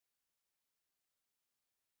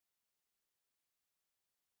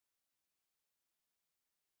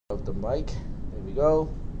of the mic. There we go.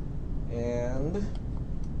 And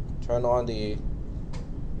turn on the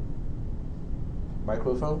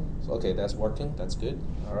microphone. So, okay, that's working. That's good.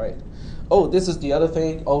 All right. Oh, this is the other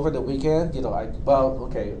thing. Over the weekend, I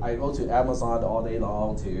go to Amazon all day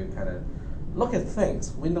long to kind of look at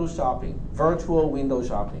things, window shopping, virtual window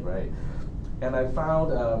shopping, right? And I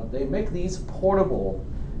found they make these portable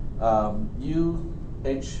UHF-based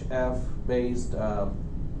PA,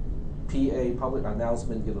 public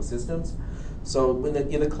announcement systems. So when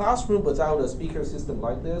in a classroom without a speaker system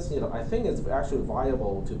like this, I think it's actually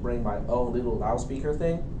viable to bring my own little loudspeaker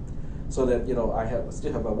thing, so that I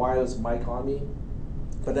still have a wireless mic on me,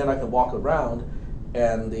 but then I can walk around,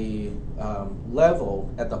 and the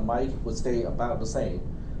level at the mic would stay about the same.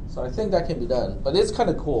 So I think that can be done, but it's kind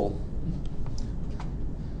of cool.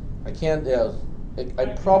 I can't. I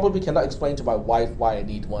probably cannot explain to my wife why I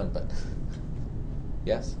need one, but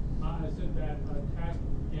yes. I said that task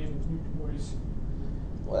and new toys.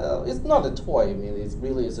 Well, it's not a toy. I mean, it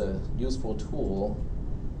really is a useful tool.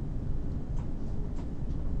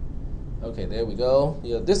 Okay, there we go.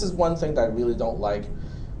 This is one thing that I really don't like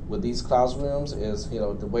with these classrooms is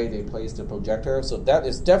the way they place the projector. So that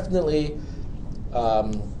is definitely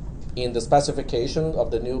in the specification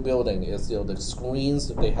of the new building is the screens,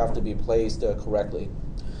 they have to be placed correctly.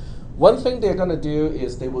 One thing they're going to do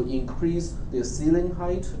is they will increase the ceiling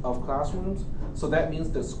height of classrooms. So that means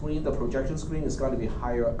the screen, the projection screen, is going to be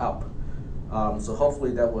higher up. So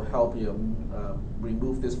hopefully that will help you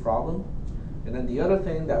remove this problem. And then the other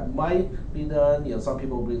thing that might be done, some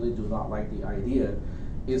people really do not like the idea,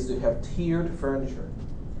 is to have tiered furniture.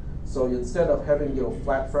 So instead of having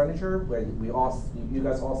flat furniture where you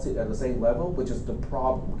guys all sit at the same level, which is the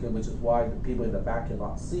problem, okay, which is why the people in the back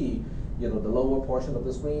cannot see the lower portion of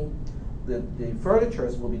the screen, the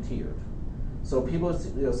furnitures will be tiered. So people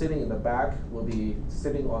sitting in the back will be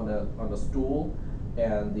sitting on the stool,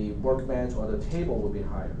 and the workbench or the table will be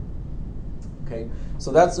higher. Okay,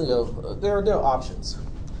 so that's there are options.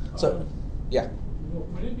 So yeah.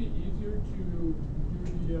 Would it be easier to do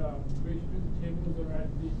the tables or at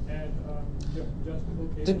the adjustable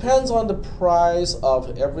tables? Depends on the price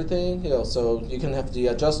of everything. So you can have the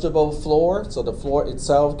adjustable floor, so the floor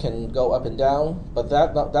itself can go up and down, but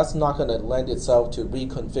that's not going to lend itself to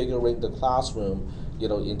reconfiguring the classroom,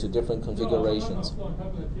 into different configurations. No, on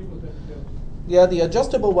top of the tables that yeah, the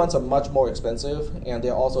adjustable ones are much more expensive, and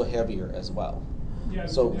they're also heavier as well. Yeah,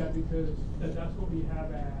 so, because that's what we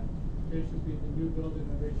have at basically the new building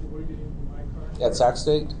that basically we're getting for my current. At Sac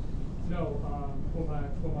State? No, for my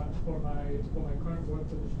current work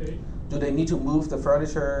for the state. Do they need to move the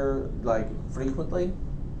furniture frequently?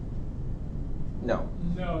 No.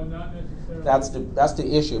 No, not necessarily. That's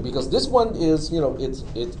the issue, because this one is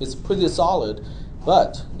it's pretty solid,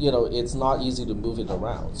 but it's not easy to move it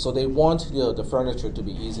around. So they want the furniture to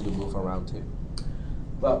be easy to move around too.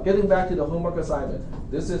 But getting back to the homework assignment,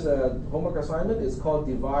 this is a homework assignment. It's called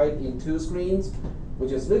Divide in Two Screens,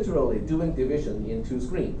 which is literally doing division in two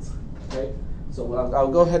screens. Okay, so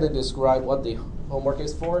I'll go ahead and describe what the homework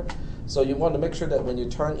is for. So you want to make sure that when you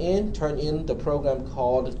turn in the project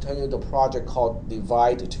called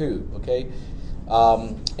Divide 2. Okay.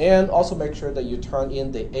 And also make sure that you turn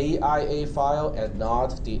in the AIA file and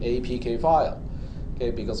not the APK file,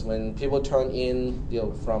 okay? Because when people turn in,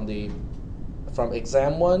 from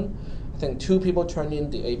exam 1, I think 2 people turn in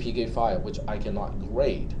the APK file, which I cannot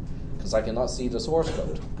grade because I cannot see the source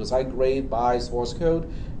code. Because I grade by source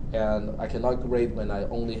code, and I cannot grade when I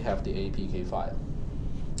only have the APK file.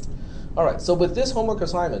 All right. So with this homework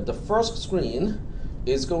assignment, the first screen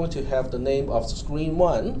is going to have the name of screen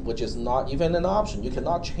 1, which is not even an option. You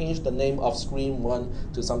cannot change the name of screen 1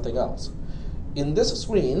 to something else. In this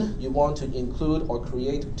screen, you want to include or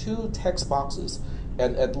create 2 text boxes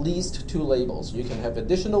and at least 2 labels. You can have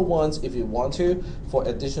additional ones if you want to for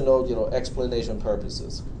additional explanation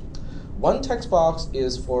purposes. One text box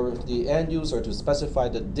is for the end user to specify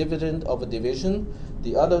the dividend of a division.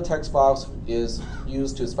 The other text box is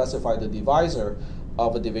used to specify the divisor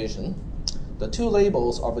of a division. The 2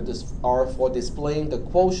 labels are for displaying the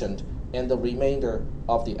quotient and the remainder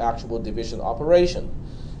of the actual division operation.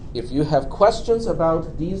 If you have questions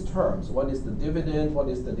about these terms, what is the dividend, what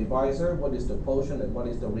is the divisor, what is the quotient, and what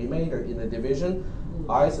is the remainder in a division,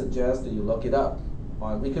 I suggest that you look it up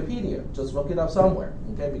on Wikipedia. Just look it up somewhere,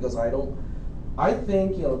 okay? Because I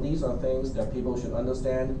think these are things that people should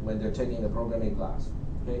understand when they're taking a programming class,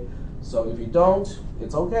 okay? So if you don't,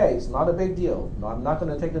 it's okay. It's not a big deal. I'm not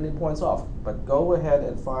going to take any points off. But go ahead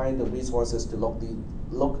and find the resources to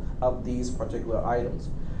look up these particular items.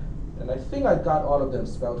 And I think I got all of them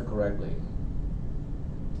spelled correctly.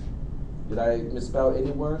 Did I misspell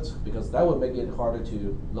any words? Because that would make it harder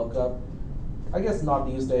to look up. I guess not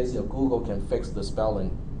these days. Google can fix the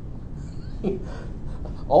spelling.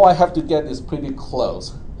 All I have to get is pretty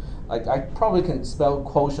close. Like I probably can spell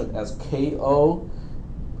quotient as K-O-T-I-E-N-T.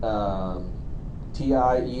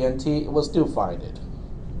 It will still find it.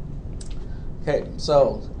 Okay,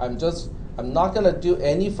 so I'm not gonna do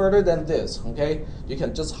any further than this. Okay, you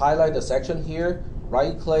can just highlight the section here,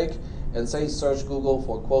 right click, and say search Google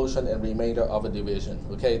for quotient and remainder of a division.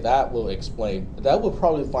 Okay, that will explain. That will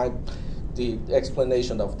probably find the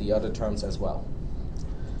explanation of the other terms as well.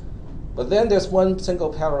 But then there's one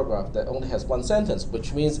single paragraph that only has one sentence,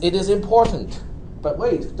 which means it is important. But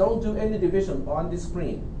wait, don't do any division on this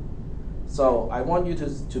screen. So I want you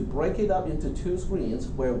to break it up into two screens,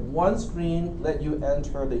 where one screen let you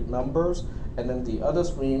enter the numbers, and then the other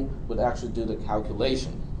screen would actually do the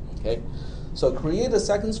calculation. Okay, so create a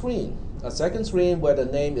second screen where the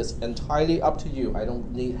name is entirely up to you. I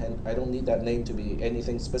don't need that name to be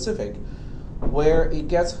anything specific, where it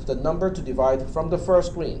gets the number to divide from the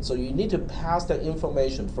first screen. So you need to pass that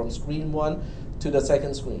information from screen 1 to the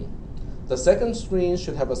second screen. The second screen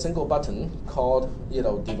should have a single button called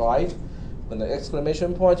divide and the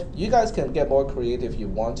exclamation point. You guys can get more creative if you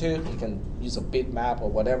want to. You can use a bitmap or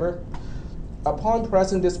whatever. Upon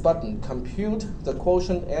pressing this button, compute the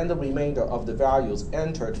quotient and the remainder of the values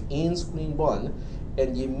entered in screen 1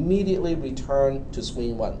 and immediately return to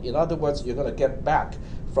screen 1. In other words, you're going to get back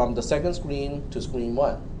from the second screen to screen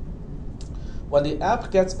 1. When the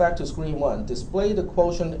app gets back to screen 1, display the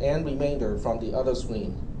quotient and remainder from the other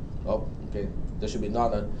screen. Oh, okay. There should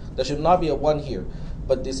not be a 1 here,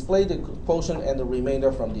 but display the quotient and the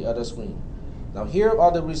remainder from the other screen. Now here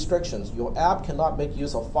are the restrictions. Your app cannot make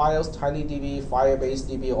use of files, TinyDB, Firebase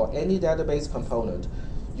DB, or any database component.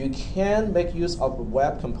 You can make use of a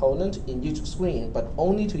web component in each screen, but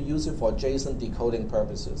only to use it for JSON decoding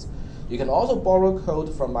purposes. You can also borrow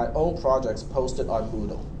code from my own projects posted on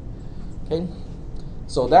Moodle. Okay,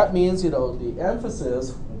 so that means the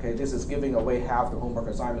emphasis. Okay, this is giving away half the homework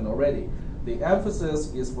assignment already. The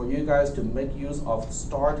emphasis is for you guys to make use of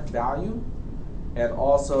start value, and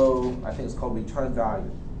also I think it's called return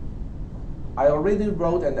value. I already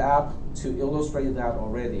wrote an app to illustrate that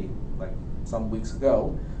already, like some weeks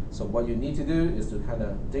ago. So what you need to do is to kind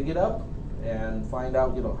of dig it up and find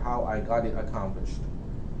out how I got it accomplished.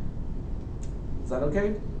 Is that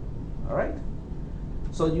okay? All right.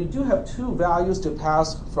 So you do have two values to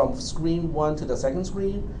pass from screen 1 to the second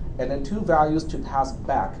screen, and then two values to pass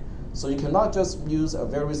back. So you cannot just use a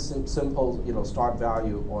very simple start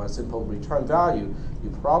value or a simple return value. You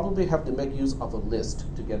probably have to make use of a list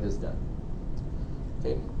to get this done.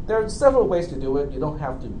 Okay. There are several ways to do it. You don't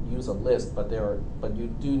have to use a list, but you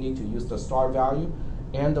do need to use the start value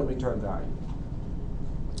and the return value.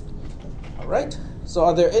 All right. So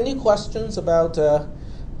are there any questions about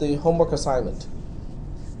the homework assignment?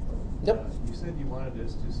 Yep. You said you wanted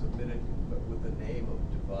us to submit it with the name of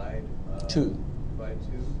divide 2. Divide 2.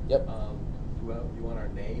 Yep. You want our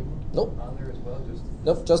name Nope. on there as well?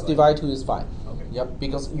 Nope. Just divide 2 is fine. Okay. Yep.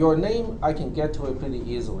 Because your name, I can get to it pretty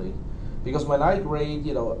easily. Because when I grade,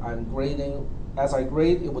 I'm grading. As I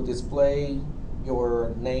grade, it will display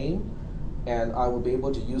your name, and I will be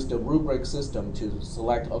able to use the rubric system to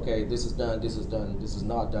select, okay, this is done, this is done, this is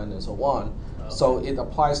not done, and so on. So it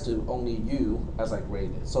applies to only you as I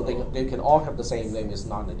grade it. So they can all have the same name. It's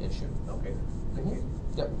not an issue. Okay. Thank you.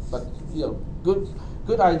 Yep. But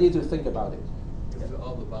good idea to think about it. Because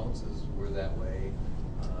all the bounces were that way.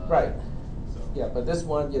 Right. So. Yeah, but this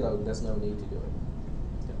one, there's no need to do it.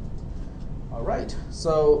 All right.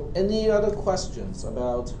 So any other questions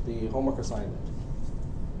about the homework assignment?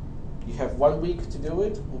 You have 1 week to do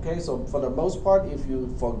it. Okay. So for the most part, if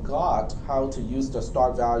you forgot how to use the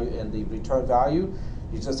start value and the return value,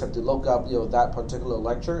 you just have to look up that particular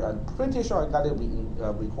lecture. I'm pretty sure I got it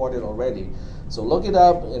recorded already. So look it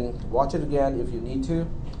up and watch it again if you need to.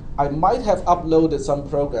 I might have uploaded some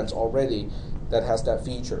programs already that has that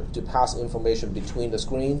feature to pass information between the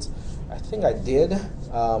screens. I think I did.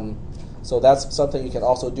 So that's something you can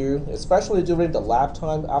also do, especially during the lab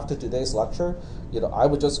time after today's lecture. I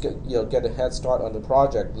would just get a head start on the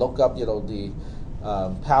project, look up the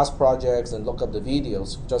past projects and look up the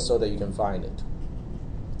videos just so that you can find it.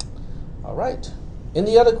 All right.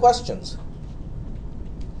 Any other questions?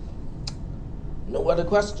 No other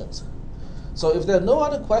questions. So if there are no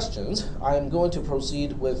other questions, I am going to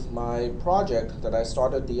proceed with my project that I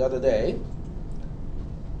started the other day,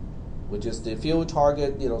 which is the field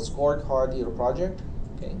target, scorecard, project.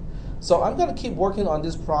 Okay. So I'm going to keep working on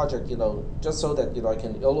this project, just so that I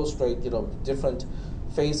can illustrate, different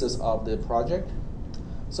phases of the project.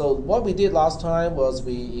 So what we did last time was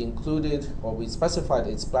we included or we specified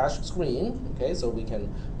a splash screen. Okay, so we can,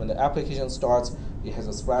 when the application starts, it has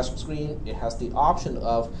a splash screen. It has the option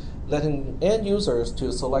of letting end users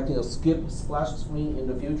to select, skip splash screen in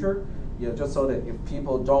the future. Just so that if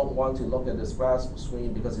people don't want to look at the splash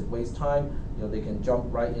screen because it wastes time, they can jump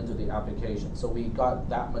right into the application. So we got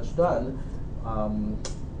that much done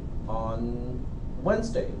on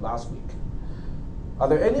Wednesday last week. Are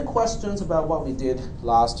there any questions about what we did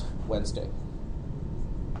last Wednesday?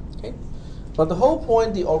 Okay, but the whole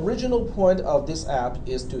point, the original point of this app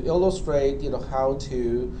is to illustrate, how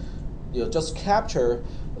to, just capture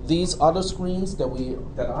these other screens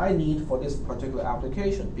that I need for this particular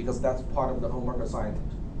application, because that's part of the homework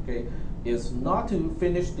assignment. Okay, is not to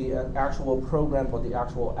finish the actual program or the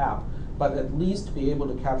actual app, but at least be able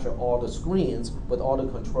to capture all the screens with all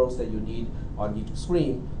the controls that you need on each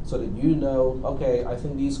screen, so that okay, I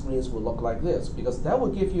think these screens will look like this, because that will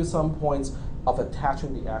give you some points of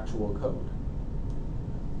attaching the actual code.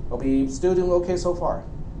 Are we still doing okay so far?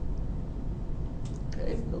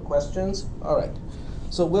 Okay, no questions? All right.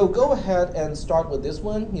 So we'll go ahead and start with this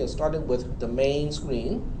one, starting with the main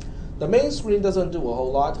screen. The main screen doesn't do a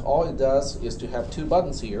whole lot. All it does is to have two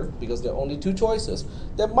buttons here, because there are only two choices.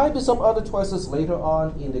 There might be some other choices later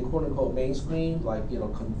on in the quote-unquote main screen, like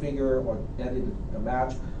configure or edit a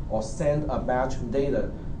match or send a match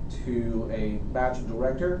data to a match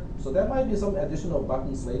director. So there might be some additional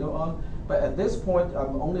buttons later on. But at this point,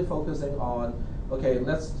 I'm only focusing on, okay,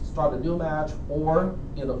 let's start a new match, or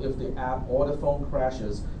if the app or the phone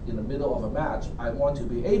crashes in the middle of a match, I want to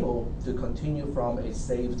be able to continue from a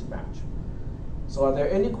saved match. So are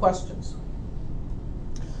there any questions?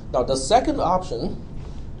 Now the second option,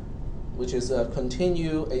 which is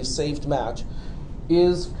continue a saved match,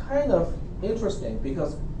 is kind of interesting,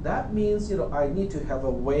 because that means I need to have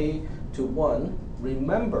a way to, one,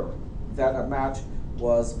 remember that a match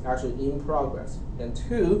was actually in progress, and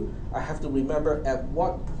two, I have to remember at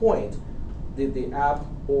what point did the app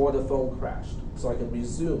or the phone crash, so I can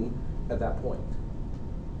resume at that point.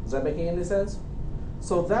 Is that making any sense?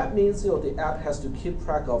 So that means the app has to keep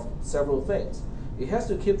track of several things. It has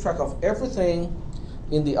to keep track of everything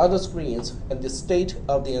in the other screens and the state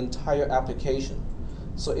of the entire application.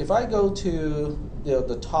 So if I go to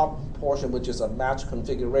the top portion, which is a match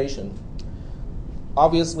configuration,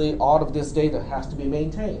 obviously all of this data has to be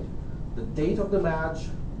maintained. The date of the match,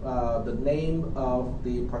 the name of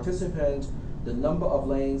the participant, the number of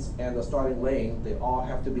lanes, and the starting lane, they all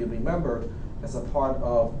have to be remembered as a part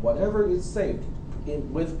of whatever is saved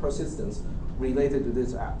with persistence related to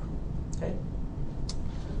this app. Okay.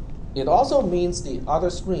 It also means the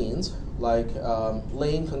other screens, like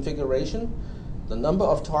lane configuration, the number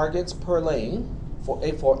of targets per lane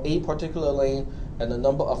for a particular lane, and the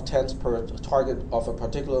number of tents per target of a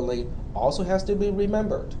particular lane also has to be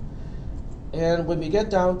remembered. And when we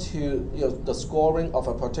get down to the scoring of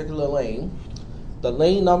a particular lane, the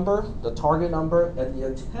lane number, the target number, and the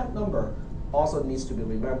attempt number also needs to be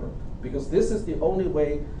remembered, because this is the only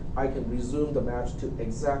way I can resume the match to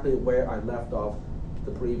exactly where I left off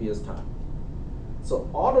the previous time. So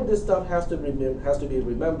all of this stuff has to be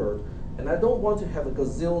remembered, and I don't want to have a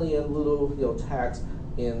gazillion little tags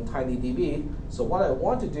in TinyDB. So what I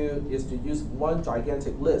want to do is to use one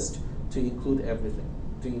gigantic list to include everything,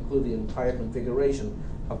 to include the entire configuration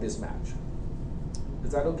of this match.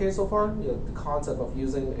 Is that okay so far? The concept of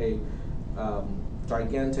using a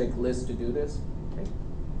gigantic list to do this. Okay.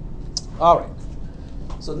 All right.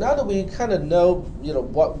 So now that we kind of know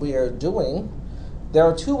what we are doing, there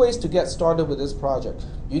are two ways to get started with this project.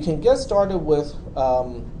 You can get started with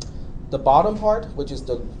the bottom part, which is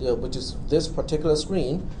this particular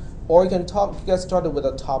screen, or you can get started with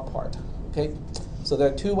the top part. Okay, so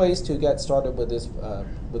there are two ways to get started with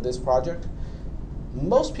this project.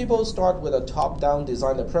 Most people start with a top-down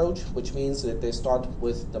design approach, which means that they start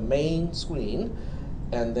with the main screen,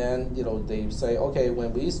 and then they say, okay,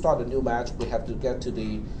 when we start a new match, we have to get to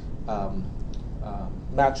the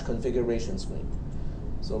match configuration screen.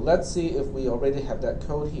 So let's see if we already have that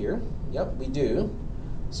code here. Yep, we do.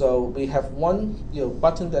 So we have one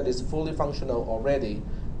button that is fully functional already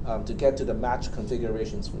to get to the match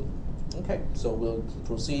configuration screen. Okay, so we'll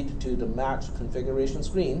proceed to the match configuration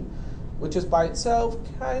screen, which is by itself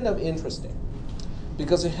kind of interesting,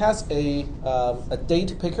 because it has a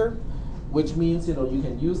date picker, which means you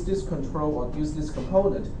can use this control or use this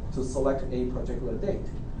component to select a particular date.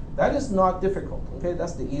 That is not difficult. Okay,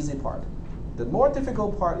 that's the easy part. The more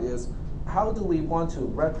difficult part is, how do we want to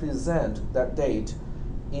represent that date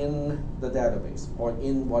in the database, or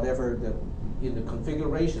in whatever in the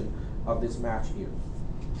configuration of this match here.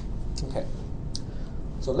 Okay.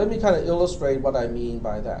 So let me kind of illustrate what I mean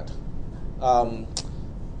by that.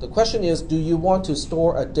 The question is, do you want to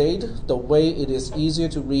store a date the way it is easier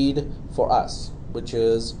to read for us, which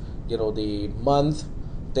is, the month,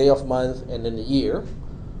 day of month, and then the year?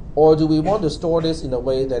 Or do we want to store this in a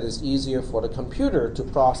way that is easier for the computer to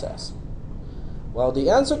process? Well, the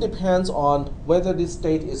answer depends on whether this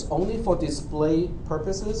date is only for display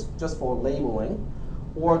purposes, just for labeling,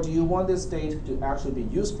 or do you want this date to actually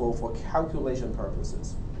be useful for calculation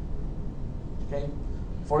purposes? Okay.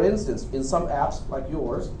 For instance, in some apps like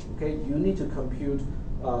yours, okay, you need to compute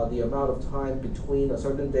the amount of time between a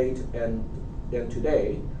certain date and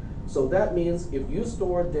today. So that means if you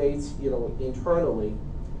store dates, internally,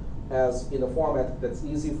 as in a format that's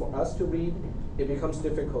easy for us to read, it becomes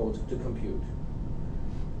difficult to compute.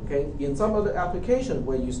 Okay? In some other application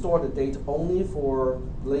where you store the date only for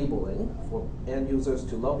labeling, for end users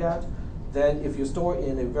to look at, then if you store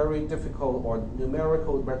in a very difficult or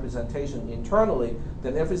numerical representation internally,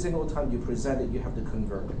 then every single time you present it, you have to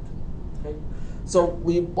convert it. Okay? So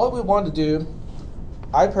what we want to do,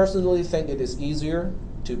 I personally think it is easier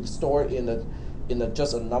to store in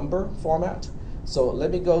just a number format. So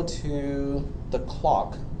let me go to the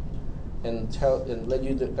clock and let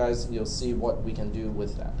you guys see what we can do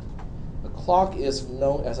with that. The clock is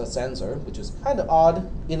known as a sensor, which is kind of odd.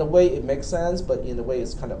 In a way, it makes sense, but in a way,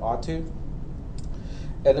 it's kind of odd too.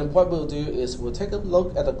 And then what we'll do is we'll take a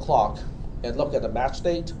look at the clock and look at the match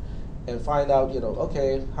date and find out,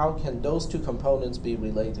 okay, how can those two components be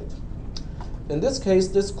related? In this case,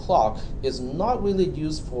 this clock is not really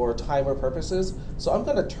used for timer purposes, so I'm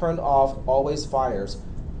going to turn off always fires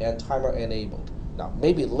and timer enabled. Now,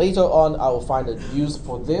 maybe later on I will find a use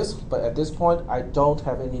for this, but at this point I don't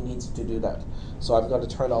have any needs to do that. So I'm going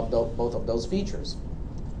to turn off both of those features.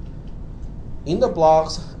 In the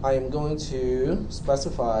blocks, I am going to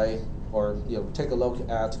specify or take a look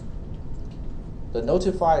at the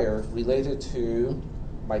notifier related to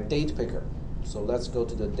my date picker. So let's go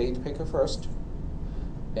to the date picker first,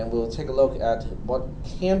 and we'll take a look at what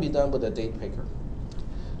can be done with a date picker.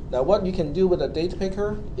 Now, what you can do with a date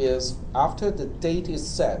picker is after the date is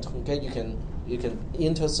set, okay, you can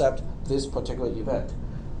intercept this particular event.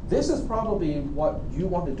 This is probably what you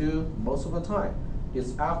want to do most of the time.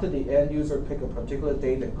 Is after the end user pick a particular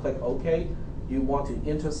date and click OK, you want to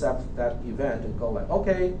intercept that event and go like,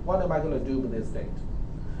 okay, what am I going to do with this date?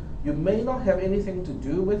 You may not have anything to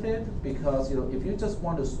do with it because if you just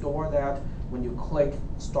want to store that when you click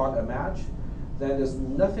start a match, then there's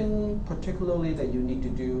nothing particularly that you need to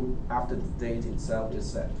do after the date itself is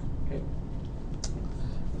set. Okay.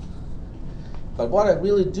 But what I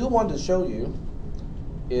really do want to show you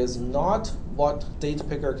is not what date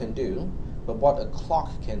picker can do, but what a clock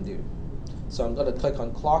can do. So I'm going to click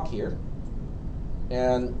on clock here,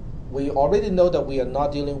 and we already know that we are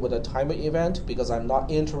not dealing with a timer event because I'm not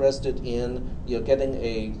interested in getting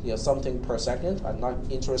a something per second. I'm not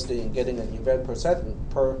interested in getting an event per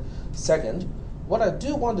second. What I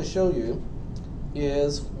do want to show you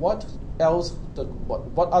is what else,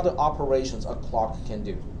 what other operations a clock can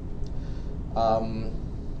do.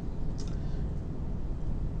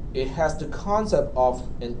 It has the concept of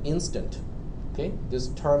an instant. Okay, this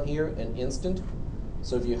term here, an instant.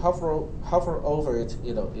 So if you hover over it,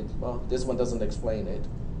 well, this one doesn't explain it.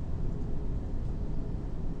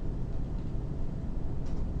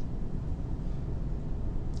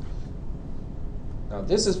 Now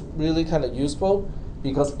this is really kind of useful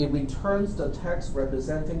because it returns the text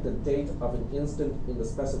representing the date of an instant in the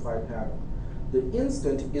specified pattern. The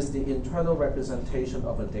instant is the internal representation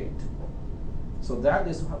of a date. So that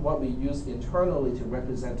is what we use internally to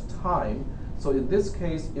represent time. So in this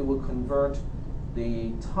case, it will convert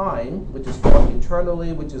the time, which is stored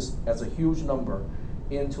internally, which is as a huge number,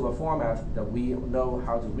 into a format that we know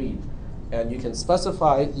how to read. And you can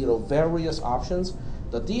specify various options.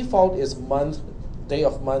 The default is month, day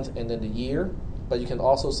of month, and then the year, but you can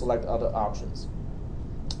also select other options.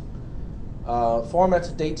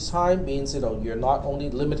 Format date time means you're not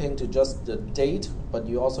only limiting to just the date, but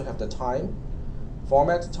you also have the time.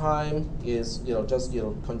 Format time is just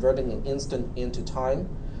converting an instant into time.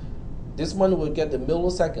 This one will get the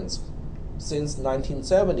milliseconds since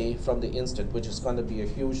 1970 from the instant, which is going to be a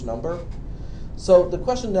huge number. So the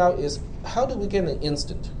question now is, how do we get an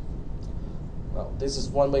instant? Well, this is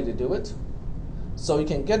one way to do it. So you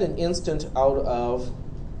can get an instant out of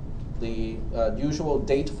the usual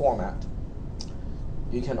date format.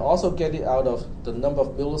 You can also get it out of the number of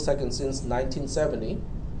milliseconds since 1970.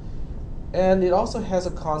 And it also has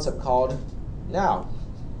a concept called now,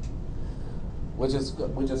 which is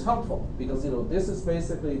helpful because this is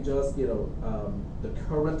basically just the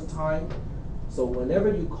current time So whenever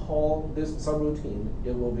you call this subroutine,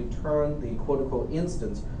 it will return the quote-unquote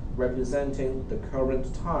instance representing the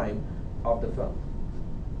current time of the phone.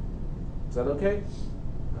 Is that okay?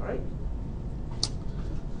 All right.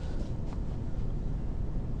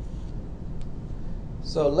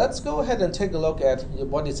 So let's go ahead and take a look at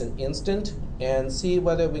what is an instant and see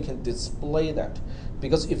whether we can display that.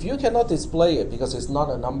 Because if you cannot display it because it's not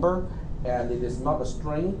a number and it is not a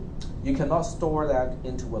string, you cannot store that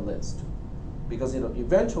into a list. Because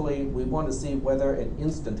eventually we want to see whether an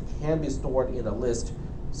instant can be stored in a list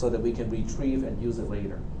so that we can retrieve and use it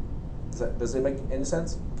later. Does it make any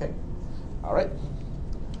sense? Okay. All right.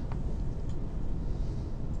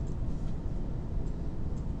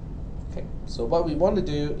 Okay, so what we want to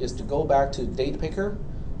do is to go back to date picker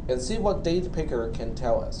and see what date picker can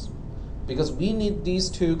tell us. Because we need these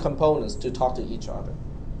two components to talk to each other.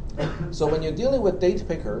 So when you're dealing with date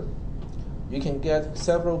picker, you can get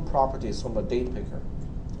several properties from a date picker.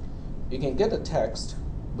 You can get a text,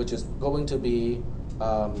 which is going to be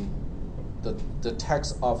the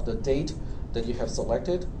text of the date that you have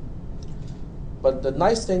selected. But the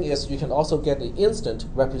nice thing is you can also get the instant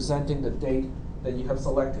representing the date that you have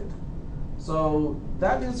selected. So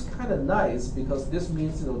that is kind of nice because this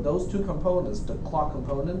means those two components, the clock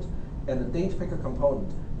component and the date picker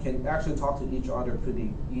component, can actually talk to each other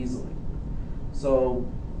pretty easily. So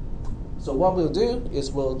what we'll do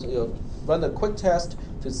is we'll run a quick test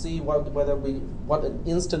to see what an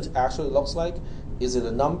instant actually looks like. Is it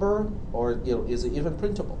a number or is it even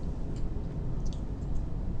printable?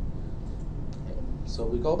 Okay. So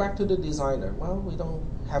we go back to the designer. Well, we don't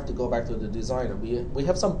have to go back to the designer. We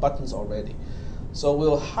have some buttons already. So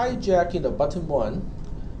we'll hijack button 1,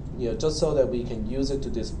 just so that we can use it to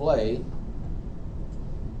display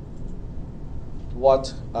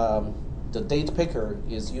what the date picker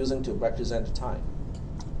is using to represent the time.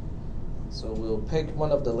 So we'll pick one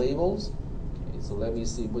of the labels. Okay, so let me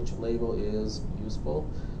see which label is useful.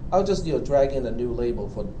 I'll just drag in a new label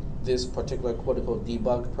for this particular quote-unquote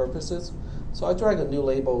debug purposes. So I drag a new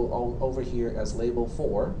label over here as label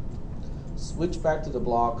 4, switch back to the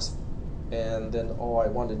blocks, and then all I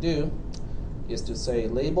want to do is to say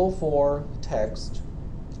label 4 text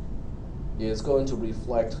is going to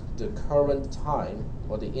reflect the current time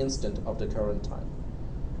or the instant of the current time.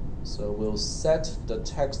 So we'll set the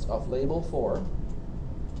text of label 4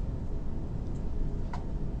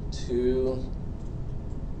 to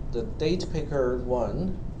the date picker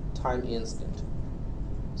 1 time instant.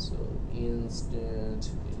 So instant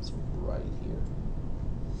is right here.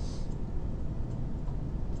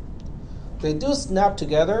 They do snap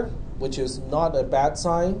together, which is not a bad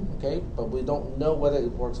sign, okay, but we don't know whether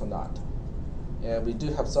it works or not. And we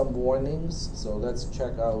do have some warnings, so let's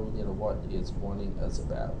check out what its warning is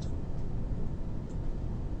about.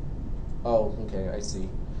 Oh, okay, I see.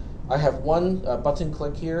 I have one button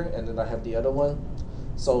click here, and then I have the other one.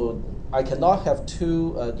 So I cannot have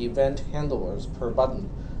two event handlers per button,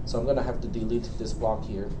 so I'm going to have to delete this block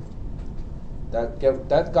here.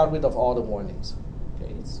 That got rid of all the warnings.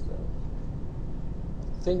 Okay, so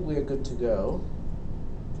I think we're good to go.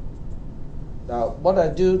 Now, what I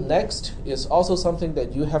do next is also something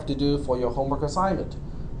that you have to do for your homework assignment.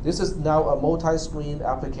 This is now a multi-screen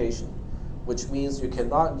application, which means you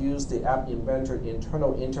cannot use the App Inventor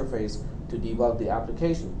internal interface to debug the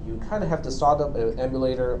application. You kind of have to start up an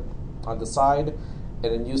emulator on the side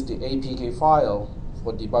and then use the APK file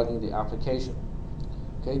for debugging the application.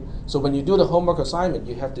 Okay, so when you do the homework assignment,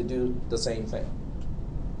 you have to do the same thing.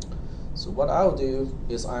 So what I'll do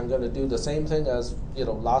is I'm going to do the same thing as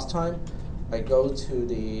last time. I go to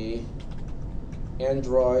the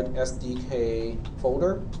Android SDK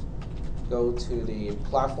folder, go to the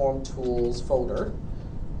Platform Tools folder.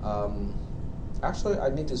 Actually, I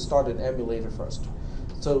need to start an emulator first.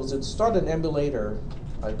 So to start an emulator,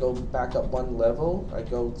 I go back up one level. I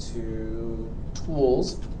go to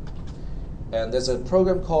Tools, and there's a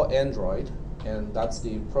program called Android, and that's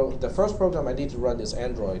the first program I need to run is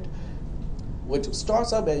Android, which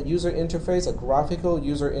starts up a user interface, a graphical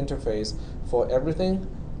user interface for everything.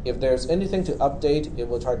 If there's anything to update, it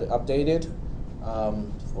will try to update it.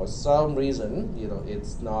 For some reason,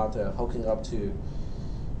 it's not hooking up to.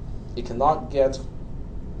 It cannot get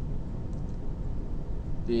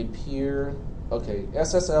the peer. Okay,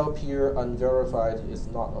 SSL peer unverified is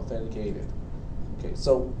not authenticated. Okay,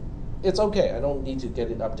 so it's okay. I don't need to get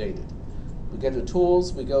it updated. We get to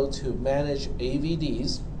Tools. We go to Manage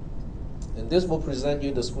AVDs. And this will present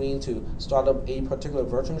you the screen to start up a particular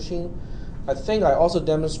virtual machine. I think I also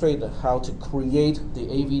demonstrated how to create the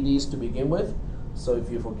AVDs to begin with. So if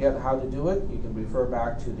you forget how to do it, you can refer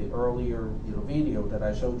back to the earlier video that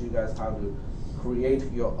I showed you guys how to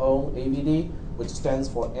create your own AVD, which stands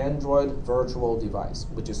for Android Virtual Device,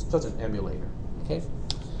 which is just an emulator. Okay,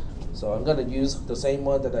 so I'm going to use the same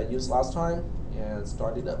one that I used last time and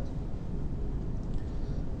start it up.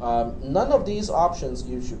 None of these options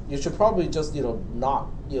you should probably just not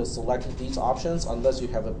select these options unless you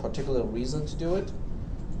have a particular reason to do it.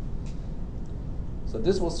 So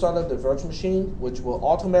this will start up the virtual machine, which will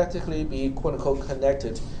automatically be quote unquote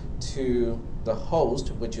connected to the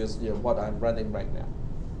host, which is what I'm running right now.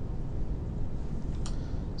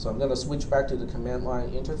 So I'm going to switch back to the command line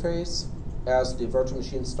interface as the virtual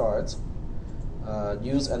machine starts.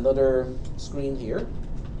 Use another screen here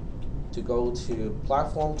to go to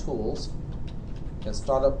Platform Tools and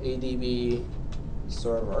start up ADB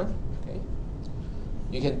Server. Okay.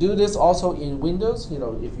 You can do this also in Windows.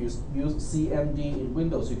 If you use CMD in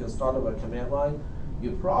Windows, you can start up a command line.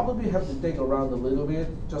 You probably have to dig around a little bit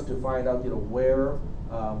just to find out where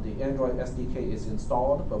the Android SDK is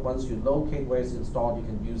installed. But once you locate where it's installed, you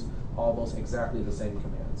can use almost exactly the same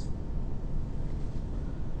commands.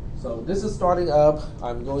 So this is starting up.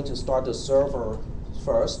 I'm going to start the server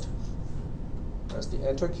first. Press the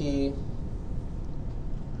Enter key.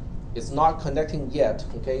 It's not connecting yet.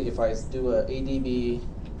 Okay, if I do a ADB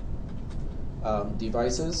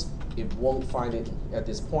devices, it won't find it at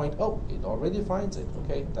this point. Oh, it already finds it.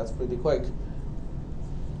 Okay, that's pretty quick.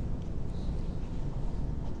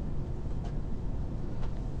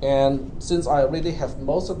 And since I already have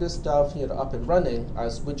most of this stuff up and running, I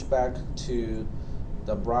switch back to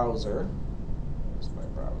the browser. Where's my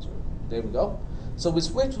browser? There we go. So we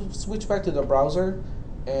switch back to the browser,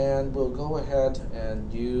 and we'll go ahead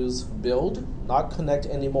and use build, not connect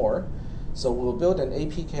anymore. So we'll build an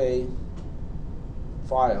APK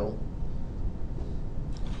file,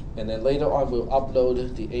 and then later on we'll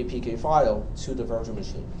upload the APK file to the virtual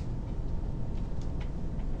machine.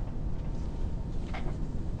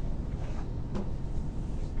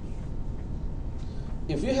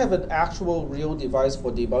 If you have an actual real device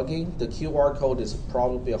for debugging, the QR code is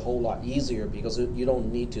probably a whole lot easier because you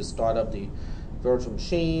don't need to start up the virtual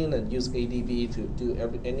machine and use ADB to do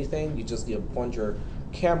anything. You just point your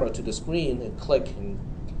camera to the screen and click, and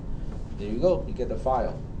there you go, you get the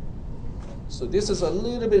file. So this is a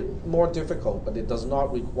little bit more difficult, but it does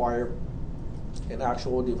not require an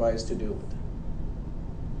actual device to do it.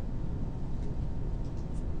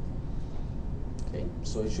 Okay,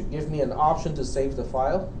 so it should give me an option to save the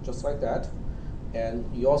file, just like that. And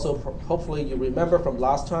you also, hopefully you remember from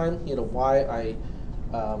last time, why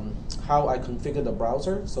how I configure the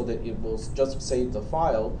browser so that it will just save the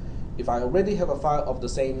file. If I already have a file of the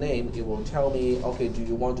same name, it will tell me, okay, do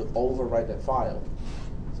you want to overwrite that file?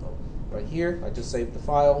 So right here, I just saved the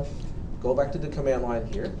file, go back to the command line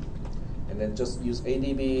here, and then just use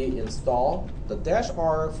ADB install, the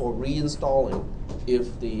 -R for reinstalling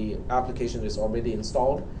if the application is already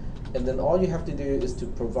installed. And then all you have to do is to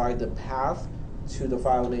provide the path to the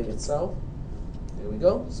file name itself. There we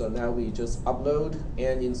go. So now we just upload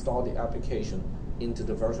and install the application into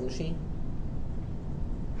the virtual machine.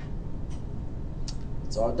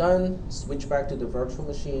 It's all done. Switch back to the virtual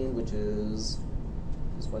machine, which is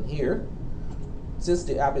this one here. Since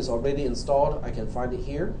the app is already installed, I can find it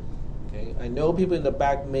here. Okay. I know people in the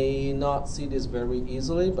back may not see this very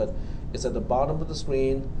easily, but it's at the bottom of the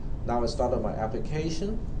screen. Now I started my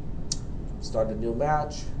application, start a new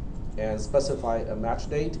match, and specify a match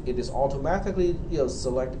date. It is automatically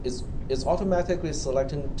it's automatically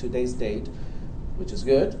selecting today's date, which is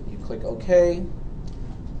good. You click OK,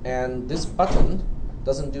 and this button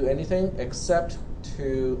doesn't do anything except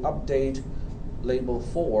to update label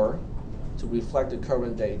 4 to reflect the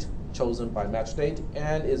current date chosen by match date,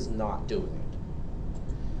 and is not doing it.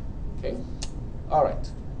 Okay, all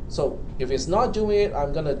right. So if it's not doing it,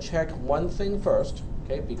 I'm gonna check one thing first,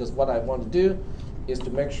 okay? Because what I want to do is to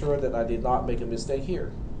make sure that I did not make a mistake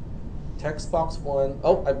here. Text box 1.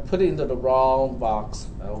 Oh, I put it into the wrong box.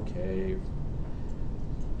 Okay.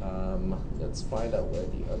 Let's find out where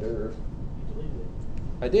the other.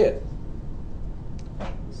 I did.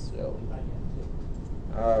 So.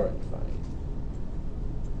 All right, fine.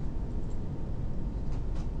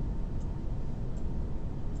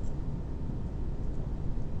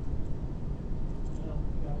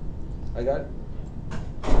 I got it?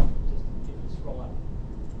 Just scroll up.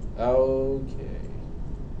 Okay.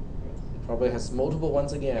 It probably has multiple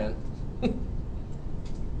ones again.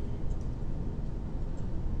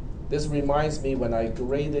 This reminds me when I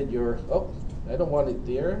graded your, oh, I don't want it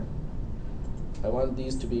there. I want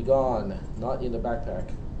these to be gone, not in the backpack.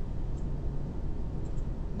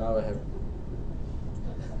 Now I have.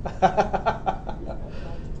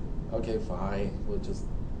 Okay, fine. We'll just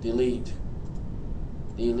delete.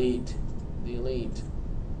 delete, delete.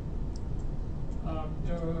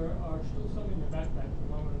 There are still some in the backpack.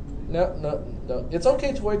 No, no, no. It's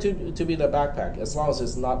okay for it to be the backpack as long as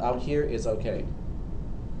it's not out here. It's okay.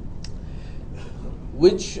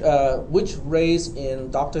 Which race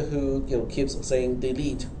in Doctor Who keeps saying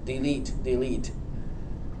delete, delete, delete?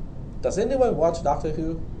 Does anyone watch Doctor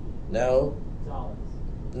Who? No. Daleks.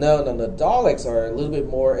 No, no, no. Daleks are a little bit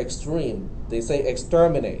more extreme. They say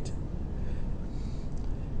exterminate.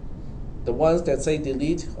 The ones that say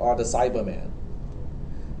delete are the Cybermen.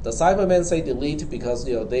 The Cybermen say delete because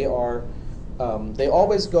they are they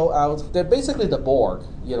always go out. They're basically the Borg.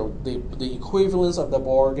 The equivalence of the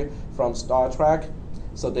Borg from Star Trek.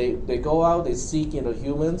 So they go out, they seek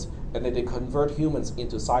humans, and then they convert humans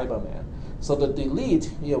into Cybermen. So the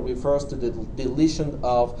delete refers to the deletion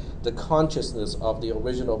of the consciousness of the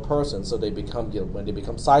original person. So they become when they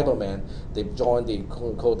become Cybermen, they join the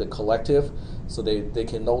quote the collective. So they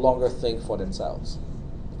can no longer think for themselves.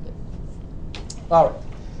 Okay. All right.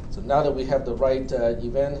 So now that we have the right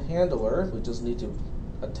event handler, we just need to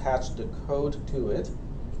attach the code to it,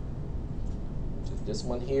 which is this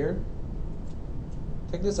one here.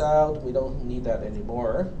 Take this out. We don't need that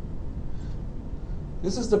anymore.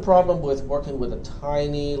 This is the problem with working with a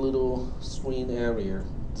tiny little screen area.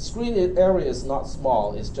 The screen area is not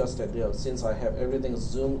small. It's just that since I have everything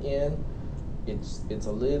zoomed in, it's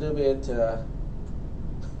a little bit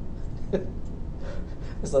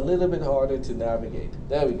it's a little bit harder to navigate.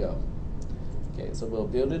 There we go. Okay, so we'll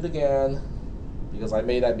build it again because I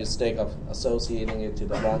made that mistake of associating it to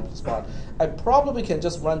the wrong spot. I probably can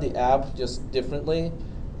just run the app just differently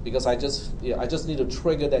because I just need to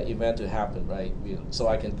trigger that event to happen, right? So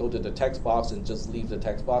I can go to the text box and just leave the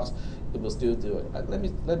text box. It will still do it. Let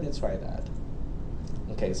me try that.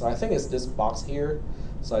 Okay, so I think it's this box here.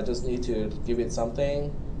 So I just need to give it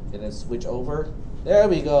something and then switch over. There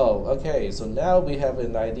we go. Okay, so now we have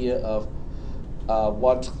an idea of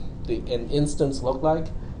what an instance look like.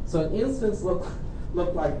 So an instance look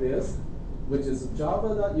like this, which is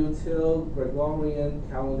java.util, Gregorian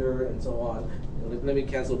calendar, and so on. Let me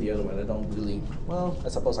cancel the other one. I don't really. Well, I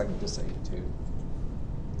suppose I can just say it too.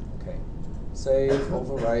 Okay, save,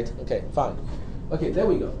 overwrite. Okay, fine. Okay, there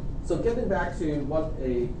we go. So getting back to what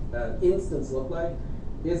an instance look like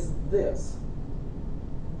is this.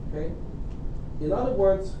 Okay. In other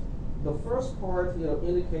words, the first part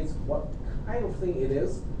indicates what kind of thing it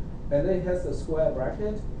is, and then it has the square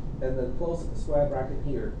bracket and then close square bracket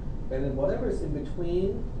here, and then whatever is in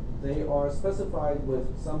between, they are specified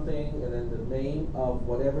with something, and then the name of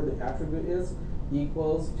whatever the attribute is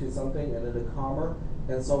equals to something, and then the comma,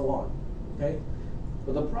 and so on. Okay,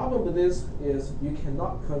 but the problem with this is you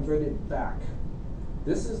cannot convert it back.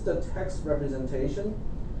 This is the text representation,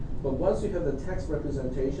 but once you have the text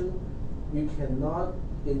representation, you cannot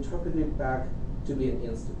interpret it back to be an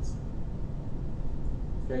instance.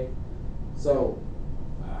 Okay, so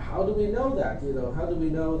how do we know that? How do we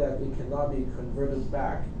know that it cannot be converted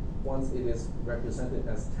back once it is represented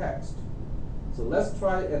as text? So let's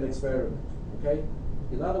try an experiment. Okay,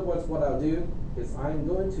 in other words, what I'll do is I'm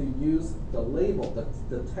going to use the label,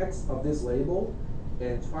 the text of this label,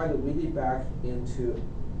 and try to read it back into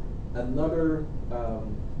another.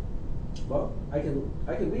 Well, I can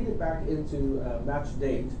read it back into match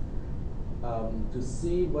date to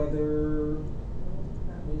see whether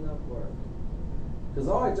that may not work. Because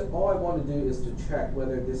all I want to do is to check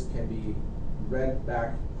whether this can be read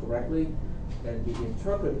back correctly and be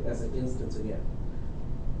interpreted as an instance again.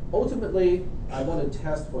 Ultimately, I want to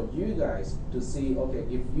test for you guys to see, okay,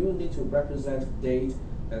 if you need to represent date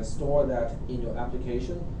and store that in your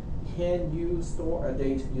application, can you store a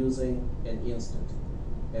date using an instant?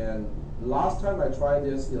 And last time I tried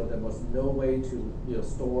this, there was no way to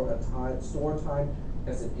store time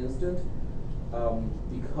as an instant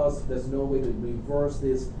because there's no way to reverse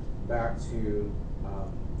this back to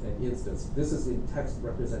an instance. This is in text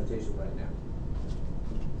representation right now.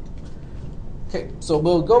 Okay, so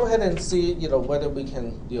we'll go ahead and see whether we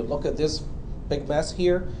can look at this big mess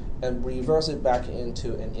here and reverse it back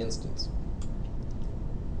into an instance.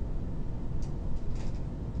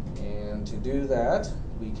 And to do that,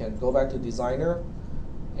 we can go back to Designer,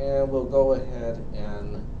 and we'll go ahead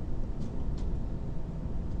and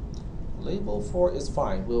label 4 is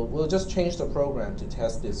fine. We'll just change the program to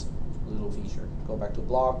test this little feature. Go back to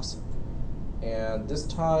blocks, and this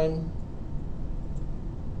time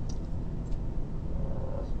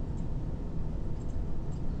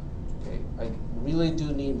okay, I really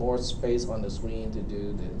do need more space on the screen to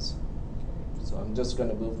do this. Okay, so I'm just going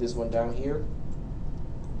to move this one down here.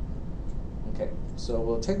 Okay, so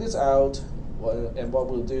we'll take this out, and what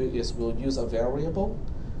we'll do is we'll use a variable.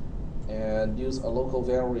 and use a local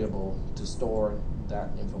variable to store that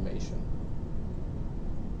information.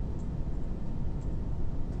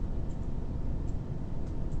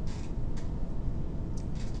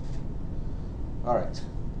 All right,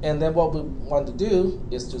 and then what we want to do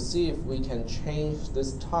is to see if we can change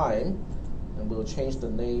this time, and we'll change the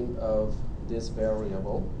name of this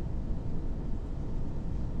variable.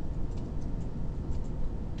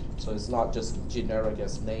 So it's not just generic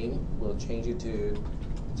as name, we'll change it to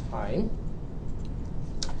time.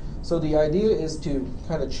 So the idea is to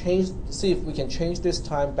kind of see if we can change this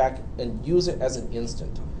time back and use it as an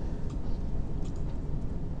instant.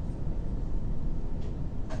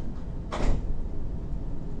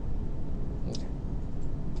 Okay.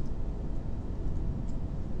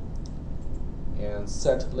 And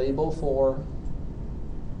set label for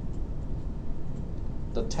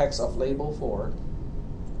the text of label for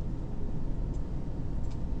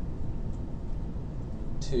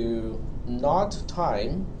to not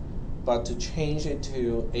time, but to change it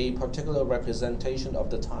to a particular representation of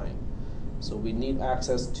the time. So we need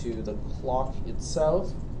access to the clock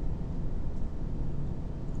itself.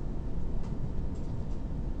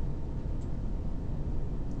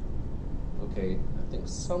 Okay, I think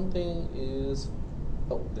something is,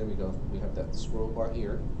 oh, there we go. We have that scroll bar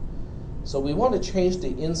here. So we want to change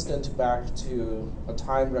the instant back to a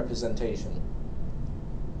time representation.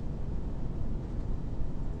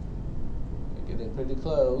 We're getting pretty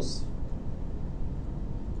close.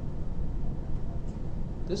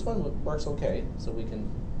 This one works okay, so we can,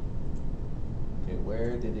 okay,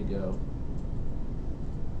 where did it go?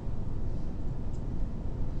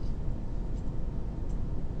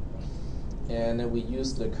 And then we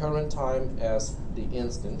use the current time as the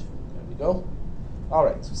instant. There we go. All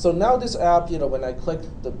right, so now this app, when I click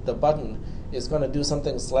the button, it's going to do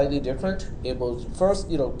something slightly different. It will first,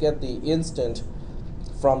 get the instant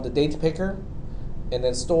from the date picker, and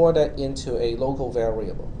then store that into a local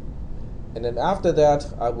variable. And then after that,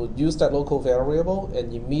 I will use that local variable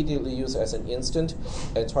and immediately use it as an instant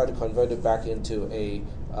and try to convert it back into a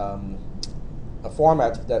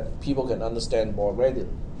format that people can understand more readily.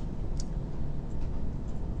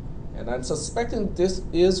 And I'm suspecting this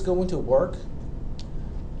is going to work.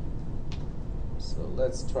 So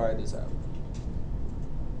let's try this out.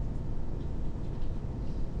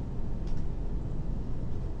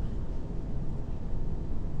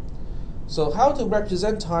 So how to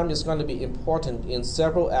represent time is going to be important in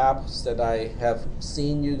several apps that I have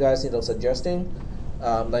seen you guys suggesting.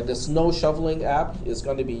 Like the snow shoveling app is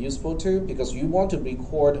going to be useful too, because you want to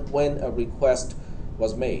record when a request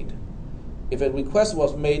was made. If a request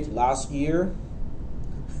was made last year,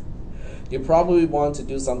 you probably want to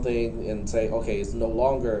do something and say, okay, it's no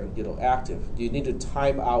longer active. You need to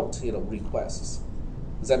time out requests.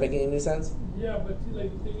 Is that making any sense? Yeah, but see,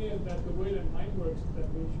 like the thing is that the way that mine works is that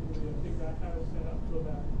basically I think I have it set up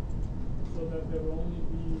so that there will only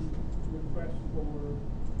be requests for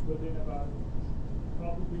within about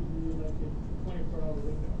probably like a 24-hour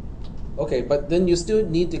window. Okay, but then you still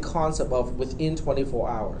need the concept of within 24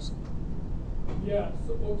 hours. Yeah.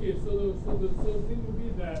 So okay. So the thing would be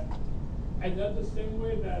that and that's the same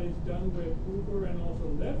way that is done with Uber and also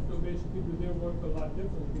Lyft. So basically, do they work a lot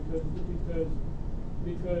differently because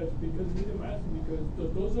need to ask because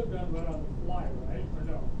those are done right on the fly, right? Or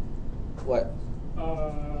no? What?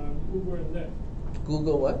 Uber and Lyft.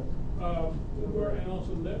 Google what? Uber and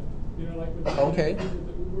also Lyft. Like with okay. With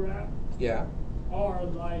the Uber app. Yeah. Are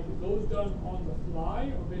like those done on the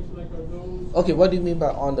fly, or basically like are those? Okay, what do you mean by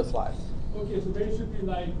on the fly? Okay, so basically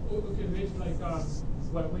like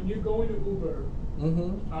when you go into Uber,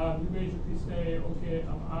 you basically say, okay,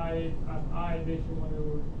 I basically want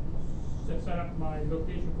to set up my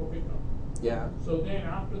location for pickup. Yeah. So then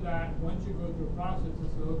after that, once you go through the process,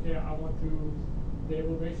 it says, okay, they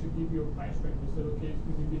will basically give you a price range. They said, okay, it's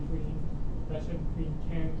going to be between 10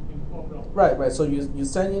 and $12. Right. So you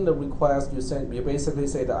send in the request. You basically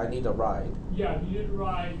say that I need a ride. Yeah, you need a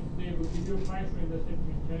ride. They will give you a price range that's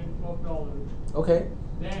between $10 and $12. Okay.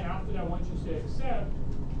 Then after that, once you say accept,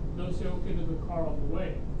 they'll say, okay, there's a car on the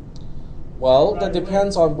way. Well, that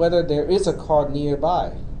depends on whether there is a car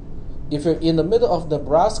nearby. If you're in the middle of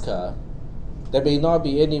Nebraska, there may not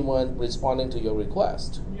be anyone responding to your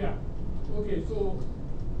request. Yeah. Okay, so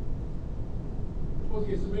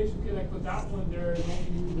basically, like for that one, there is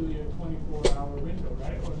only usually a 24-hour window,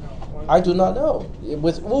 right? Or no? I do not know.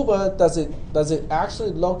 With Uber, does it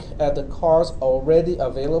actually look at the cars already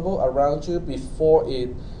available around you before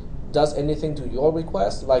it does anything to your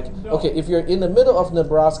request? Like, no. Okay, if you're in the middle of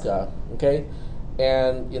Nebraska, okay,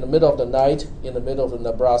 and in the middle of the night, in the middle of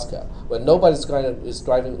Nebraska, when nobody's is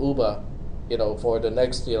driving Uber, for the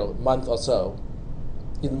next, month or so,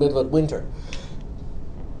 in the middle of winter.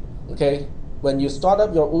 Okay, when you start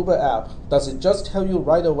up your Uber app, does it just tell you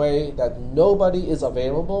right away that nobody is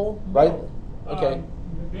available, right? No. Okay.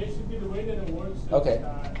 Basically, the way that it works is Okay.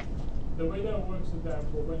 that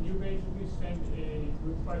when you basically send a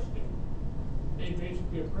request in,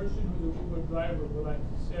 basically a person who's an Uber driver will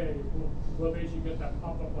say, will basically get that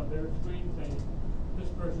pop up on their screen saying, this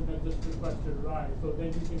person has just requested a ride. So then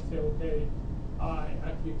you can say, okay, I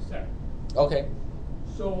actually accept. Okay.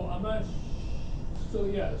 So I'm not. So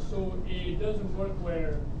yeah. So it doesn't work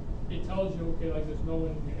where it tells you, okay, like there's no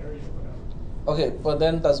one in the area, or whatever. Okay, but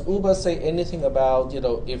then does Uber say anything about,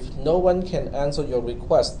 if no one can answer your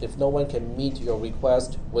request, if no one can meet your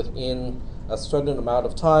request within a certain amount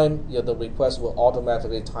of time, the request will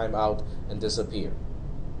automatically time out and disappear?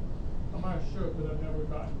 I'm not sure because I've never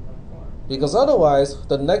gotten that far. Because otherwise,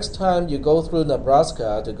 the next time you go through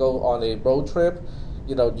Nebraska to go on a road trip,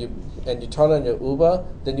 you turn on your Uber,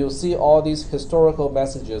 then you'll see all these historical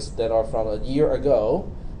messages that are from a year ago,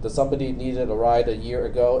 that somebody needed a ride a year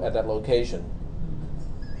ago at that location.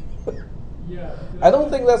 Yeah. I don't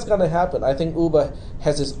think that's going to happen. I think Uber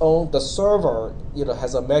has the server,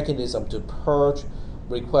 has a mechanism to purge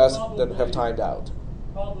requests that have timed out.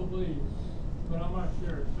 Probably, but I'm not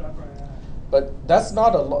sure. Stuff like that. But that's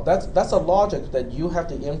not that's a logic that you have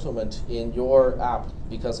to implement in your app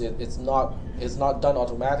because it's not done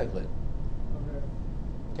automatically.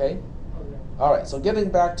 Okay. Okay. All right. So getting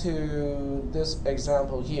back to this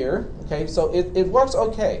example here. Okay. So it works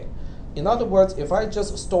okay. In other words, if I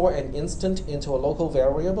just store an instant into a local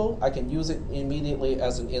variable, I can use it immediately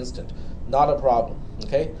as an instant. Not a problem.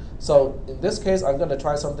 Okay. So in this case, I'm going to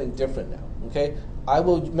try something different now. Okay. I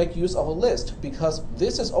will make use of a list because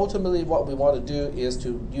this is ultimately what we want to do is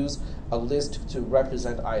to use a list to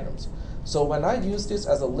represent items. So when I use this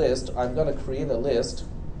as a list, I'm going to create a list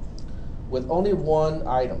with only one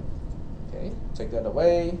item. Okay, take that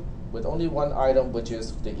away, with only one item, which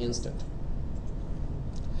is the instant.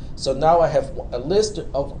 So now I have a list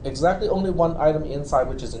of exactly only one item inside,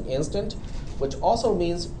 which is an instant, which also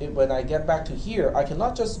means when I get back to here, I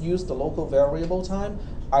cannot just use the local variable time.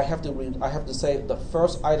 I have to say the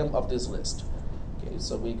first item of this list. Okay,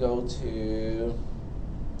 so we go to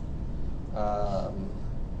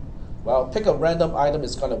pick a random item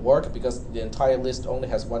is going to work because the entire list only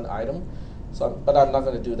has one item. But I'm not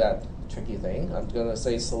going to do that tricky thing. I'm going to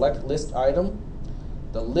say select list item.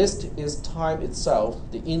 The list is time itself.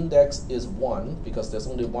 The index is 1 because there's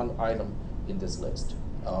only one item in this list.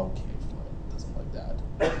 Okay, fine. Doesn't like that.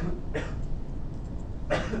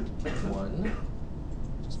 1.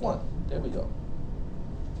 Just 1. There we go.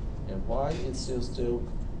 And why is still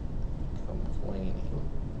complaining?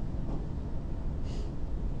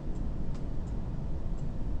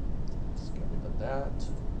 Let's get rid of that.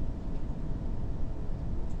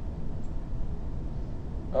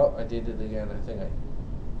 Oh, I did it again. I think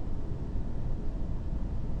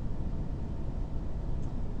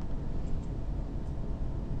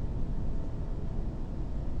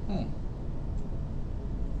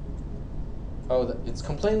Oh, it's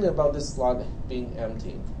complaining about this slot being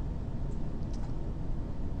empty.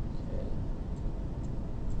 Okay.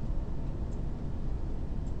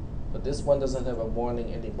 But this one doesn't have a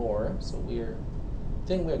warning anymore, so I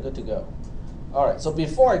think we're good to go. All right, so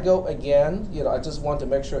before I go again, I just want to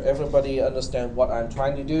make sure everybody understand what I'm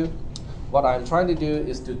trying to do. What I'm trying to do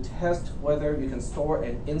is to test whether you can store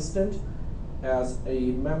an instant as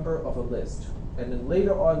a member of a list, and then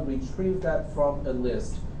later on retrieve that from a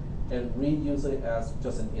list and reuse it as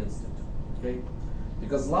just an instant, okay?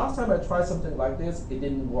 Because last time I tried something like this, it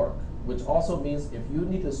didn't work, which also means if you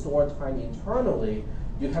need to store time internally,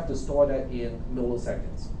 you have to store that in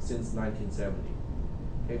milliseconds since 1970,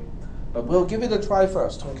 okay? But we'll give it a try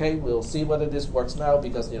first, okay? We'll see whether this works now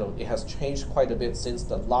because it has changed quite a bit since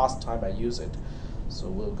the last time I used it. So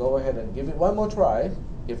we'll go ahead and give it one more try.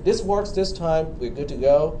 If this works this time, we're good to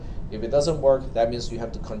go. If it doesn't work, that means you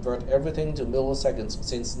have to convert everything to milliseconds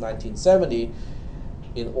since 1970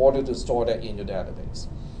 in order to store that in your database.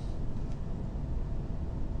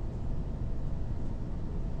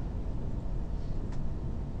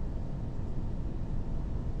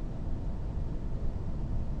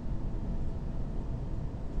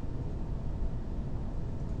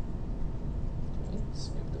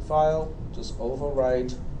 Save the file, just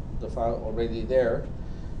overwrite the file already there.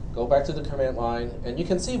 Go back to the command line, and you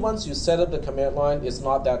can see once you set up the command line, it's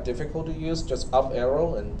not that difficult to use. Just up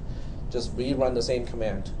arrow and just rerun the same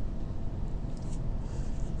command.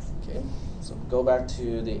 Okay, so go back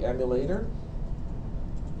to the emulator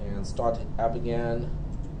and start app again.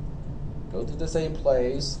 Go to the same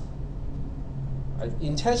place, I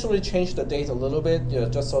intentionally changed the date a little bit,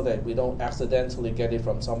 just so that we don't accidentally get it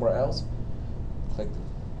from somewhere else. Click.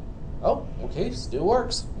 Oh, okay, still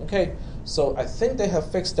works. Okay, so I think they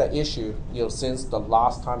have fixed that issue, since the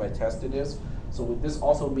last time I tested this. So this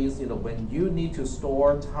also means, when you need to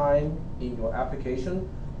store time in your application,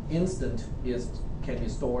 instant can be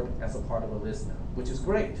stored as a part of a list now, which is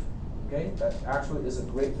great. Okay, that actually is a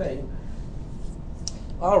great thing.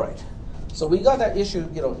 All right, so we got that issue,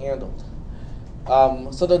 handled.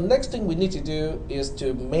 So the next thing we need to do is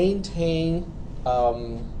to maintain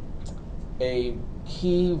a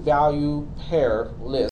key value pair list.